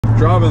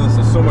driving this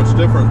is so much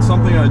different.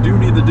 Something I do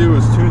need to do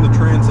is tune the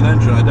transit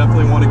engine. I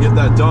definitely want to get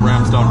that done.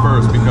 Ram's done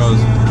first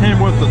because it came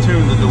with the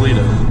tune to delete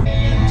it.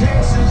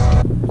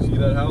 See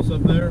that house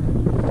up there?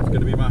 It's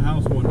gonna be my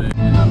house one day.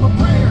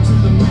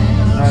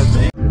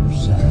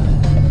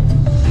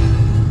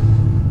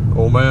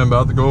 Oh man,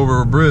 about to go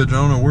over a bridge. I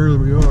don't know where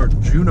we are.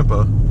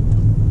 Juniper.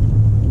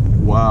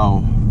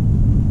 Wow.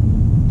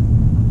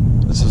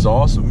 This is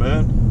awesome,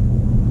 man.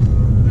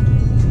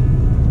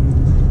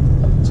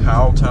 It's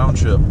Howell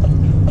Township.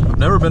 I've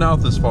never been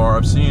out this far.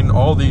 I've seen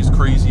all these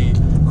crazy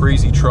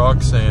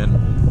trucks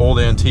and old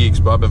antiques,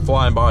 but I've been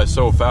flying by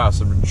so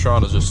fast. I've been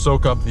trying to just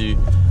soak up the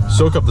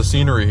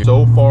scenery.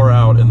 So far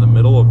out in the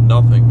middle of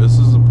nothing. This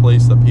is a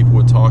place that people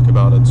would talk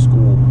about at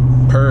school.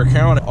 Per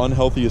account,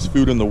 unhealthiest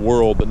food in the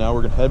world, but now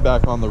we're gonna head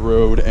back on the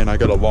road and I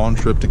got a long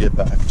trip to get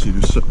back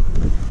to. So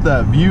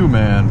that view,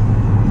 man,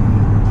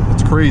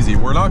 it's crazy.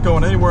 We're not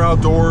going anywhere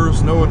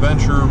outdoors, no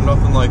adventure,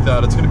 nothing like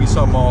that. It's gonna be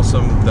something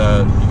awesome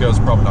that you guys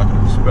are probably not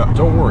gonna expect.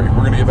 Don't worry,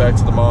 we're gonna get back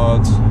to the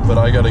mods, but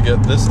I gotta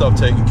get this stuff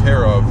taken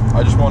care of.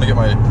 I just wanna get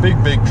my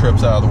big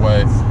trips out of the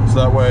way, so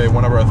that way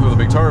whenever I throw the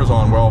big tires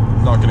on, well,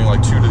 I'm not getting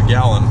like 2 to the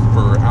gallon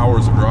for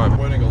hours of driving.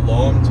 Waiting a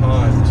long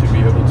time to be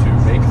able to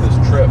make this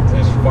trip,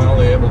 and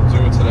finally able to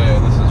do it today,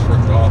 and this is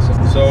freaking awesome.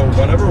 So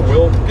whenever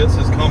Will gets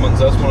his Cummins,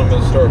 that's when I'm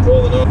gonna start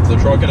building up the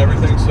truck and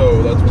everything,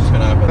 so that's what's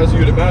gonna happen. As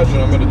you'd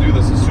imagine, I'm gonna do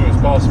this as soon as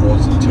possible.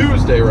 It's a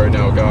Tuesday right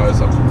now, guys.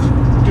 I'm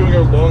doing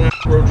a long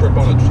road trip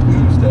on a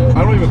Tuesday.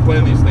 I don't even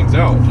plan these things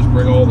out. Just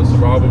bring all the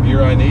survival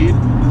gear I need,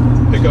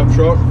 pick up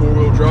truck,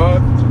 4-wheel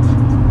drive,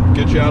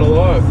 get you out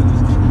alive.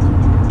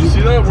 You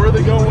see that? Where are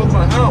they going with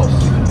my house?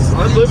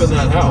 I live in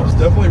that house.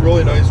 Definitely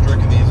really nice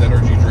drinking these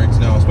energy drinks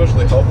now,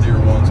 especially healthier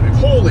ones. I mean,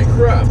 holy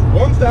crap,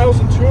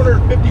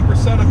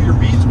 1,250% of your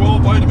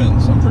B12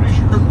 vitamins. I'm pretty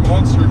sure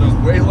Monster does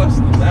way less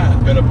than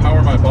that. Gonna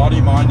power my body,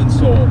 mind, and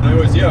soul.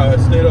 Anyways, yeah, I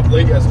stayed up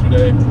late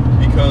yesterday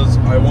because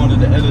I wanted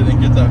to edit and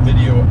get that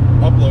video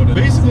uploaded.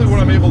 Basically what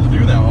I'm able to do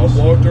now, I'll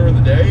vlog during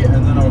the day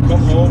and then I'll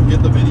come home,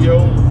 get the video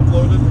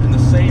uploaded in the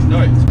same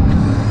night.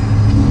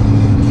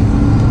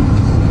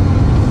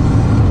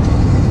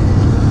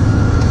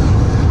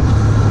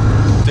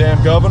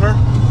 Damn governor.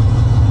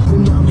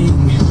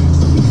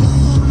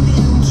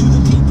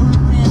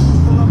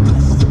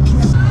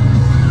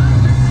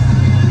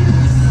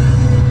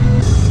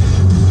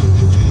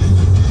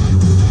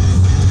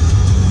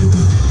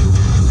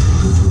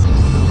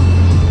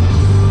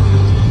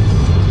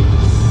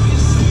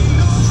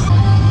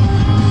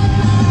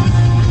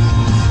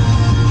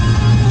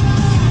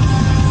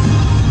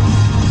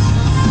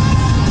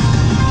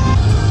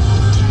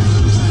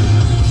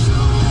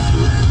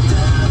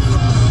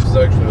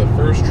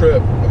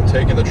 Trip I'm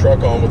taking the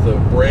truck on with a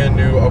brand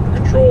new upper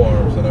control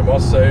arms, and I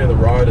must say the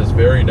ride is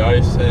very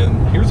nice.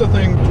 And here's the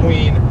thing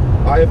between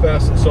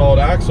IFS and solid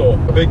axle,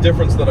 a big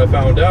difference that I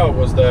found out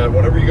was that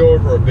whenever you go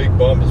over a big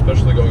bump,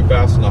 especially going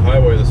fast on the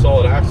highway, the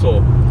solid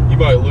axle, you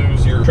might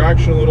lose your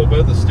traction a little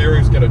bit, the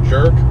steering's going to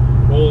jerk.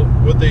 Well,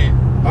 with the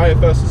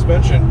IFS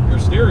suspension, your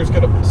steering's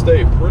going to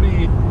stay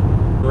pretty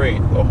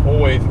great the whole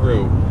way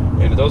through,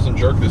 and it doesn't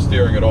jerk the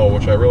steering at all,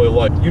 which I really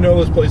like. You know,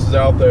 there's places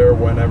out there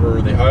whenever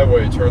the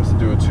highway turns to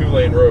do a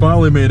 2-lane road.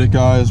 Finally made it,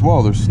 guys.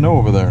 Wow, there's snow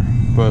over there,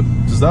 but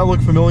does that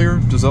look familiar?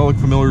 Does that look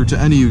familiar to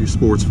any of you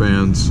sports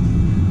fans?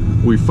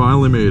 We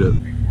finally made it.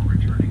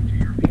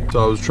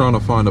 So I was trying to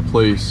find a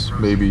place,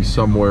 maybe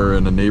somewhere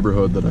in a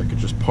neighborhood that I could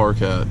just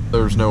park at.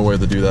 There's no way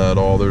to do that at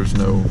all. There's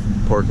no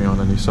parking on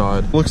any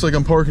side. Looks like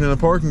I'm parking in a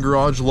parking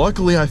garage.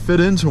 Luckily, I fit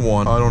into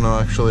one. I don't know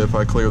actually if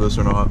I clear this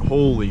or not.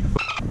 Holy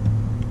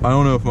I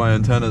don't know if my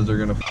antennas are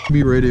gonna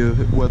be radio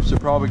whips. They're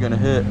probably gonna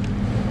hit.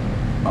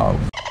 Oh.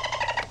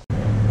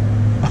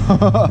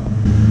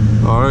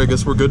 All right, I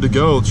guess we're good to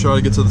go. Let's try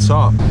to get to the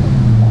top.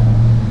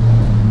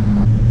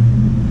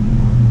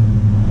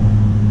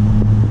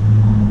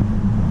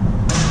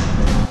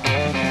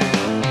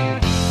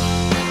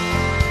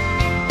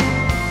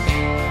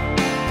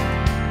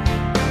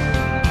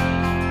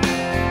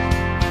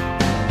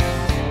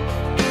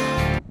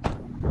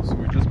 So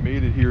we just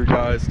made it here,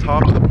 guys.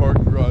 Top of the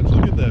parking garage.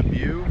 Look at that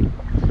view.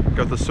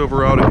 Got the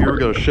Silverado here. We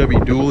got a Chevy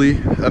Dually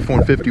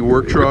F-150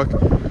 work truck.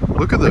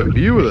 Look at the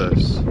view of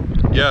this.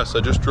 Yes, I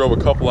just drove a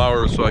couple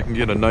hours so I can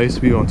get a nice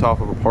view on top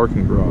of a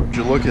parking garage. Would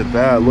you look at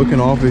that? Looking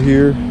off of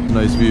here,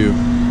 nice view.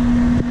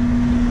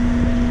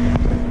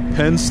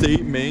 Penn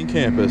State main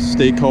campus,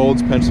 State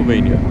College,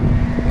 Pennsylvania.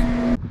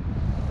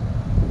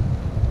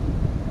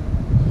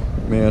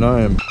 Man,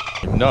 I am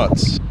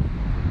nuts.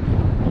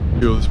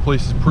 Yo, this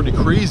place is pretty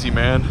crazy,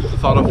 man. I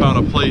thought I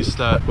found a place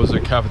that was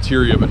a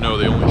cafeteria, but no,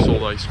 they only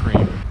sold ice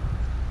cream.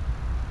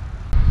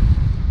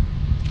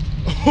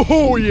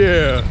 Oh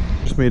yeah!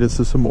 Just made it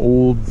to some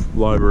old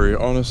library.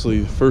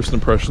 Honestly, first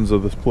impressions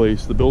of this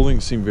place, the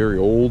buildings seem very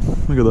old.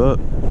 Look at that.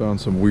 Found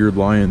some weird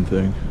lion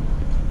thing.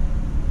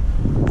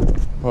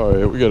 All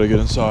right, we gotta get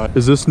inside.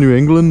 Is this New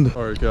England?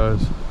 All right,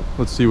 guys,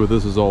 let's see what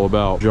this is all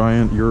about.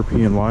 Giant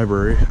European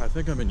library. I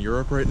think I'm in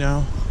Europe right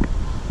now.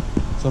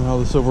 Somehow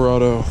the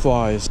Silverado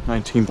flies.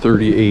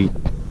 1938.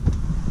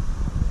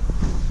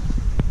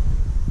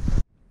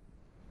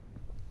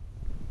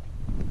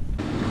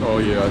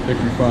 yeah, I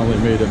think we finally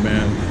made it,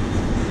 man.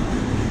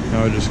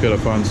 Now I just gotta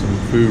find some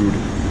food.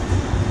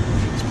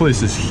 This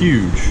place is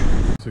huge.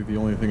 Looks like the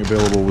only thing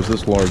available was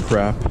this large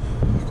crap.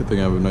 Good thing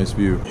I have a nice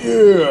view.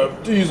 Yeah,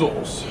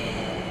 diesels.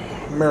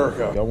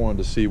 America. I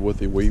wanted to see what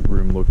the weight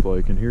room looked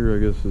like, and here I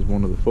guess is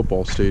one of the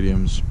football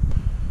stadiums.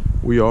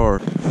 We are.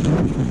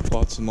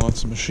 Lots and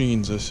lots of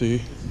machines, I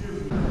see.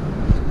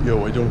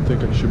 Yo, I don't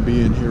think I should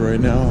be in here right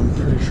now. I'm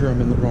pretty sure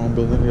I'm in the wrong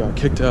building. I got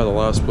kicked out of the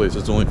last place.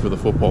 It's only for the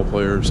football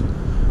players.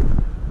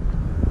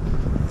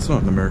 It's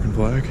not an American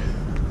flag.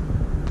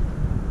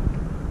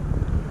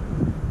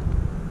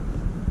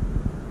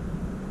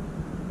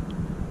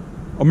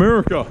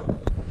 America!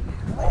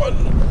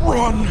 Run!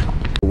 Run!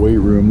 The weight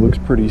room looks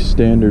pretty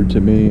standard to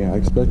me. I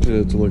expected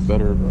it to look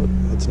better, but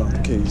that's not the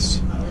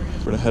case.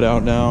 We're gonna head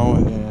out now,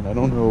 and I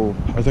don't know,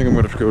 I think I'm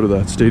gonna go to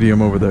that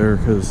stadium over there,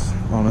 because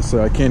honestly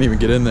I can't even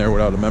get in there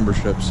without a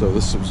membership, so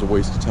this was a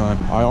waste of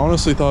time. I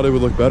honestly thought it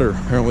would look better.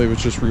 Apparently it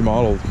was just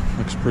remodeled.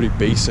 Looks pretty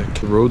basic.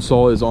 The road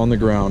saw is on the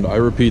ground. I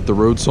repeat, the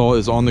road saw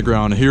is on the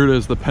ground. Here it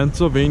is, the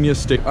Pennsylvania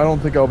State. I don't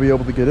think I'll be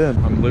able to get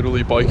in. I'm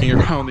literally biking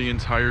around the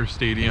entire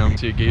stadium. I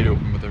see a gate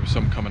open, but there's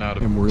some coming out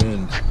of it. And we're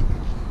in.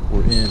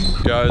 We're in.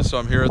 Guys, so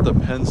I'm here at the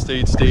Penn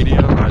State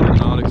Stadium. I did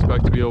not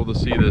expect to be able to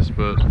see this,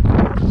 but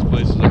this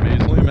place is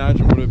amazing. Only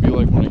imagine what it would be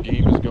like when a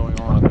game is going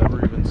on. I've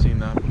never even seen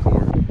that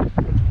before.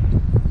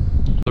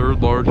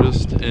 Third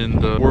largest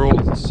in the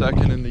world,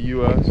 second in the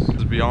US.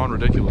 It's beyond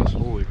ridiculous.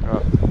 Holy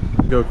crap.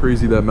 Look how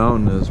crazy that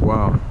mountain is.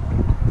 Wow.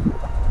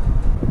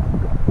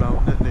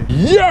 Mountain, isn't it?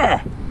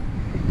 Yeah!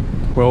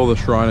 Well, the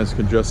shrine is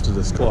congested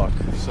as cluck,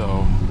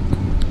 so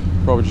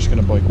probably just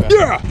gonna bike back.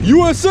 Yeah!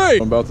 USA!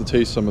 I'm about to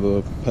taste some of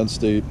the Penn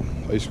State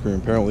ice cream.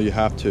 Apparently you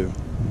have to.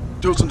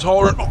 Dose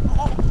intolerant.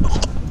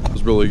 It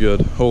was really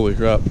good. Holy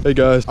crap. Hey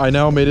guys, I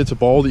now made it to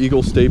Bald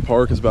Eagle State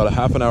Park. It's about a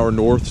half an hour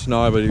north, so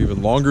now I have an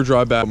even longer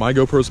drive back. My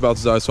GoPro's about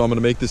to die, so I'm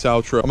gonna make this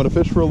outro. I'm gonna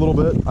fish for a little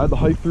bit. I had to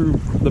hike through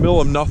the middle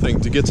of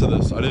nothing to get to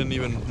this. I didn't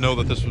even know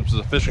that this was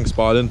a fishing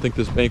spot. I didn't think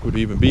this bank would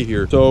even be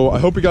here. So I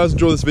hope you guys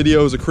enjoy this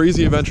video. It was a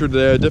crazy adventure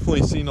today. I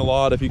definitely seen a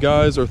lot. If you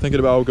guys are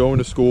thinking about going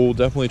to school,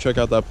 definitely check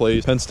out that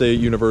place, Penn State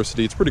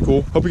University. It's pretty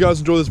cool. Hope you guys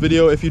enjoy this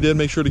video. If you did,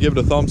 make sure to give it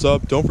a thumbs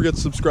up. Don't forget to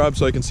subscribe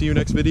so I can see you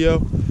next video.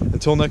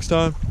 Until next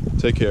time,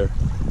 take care.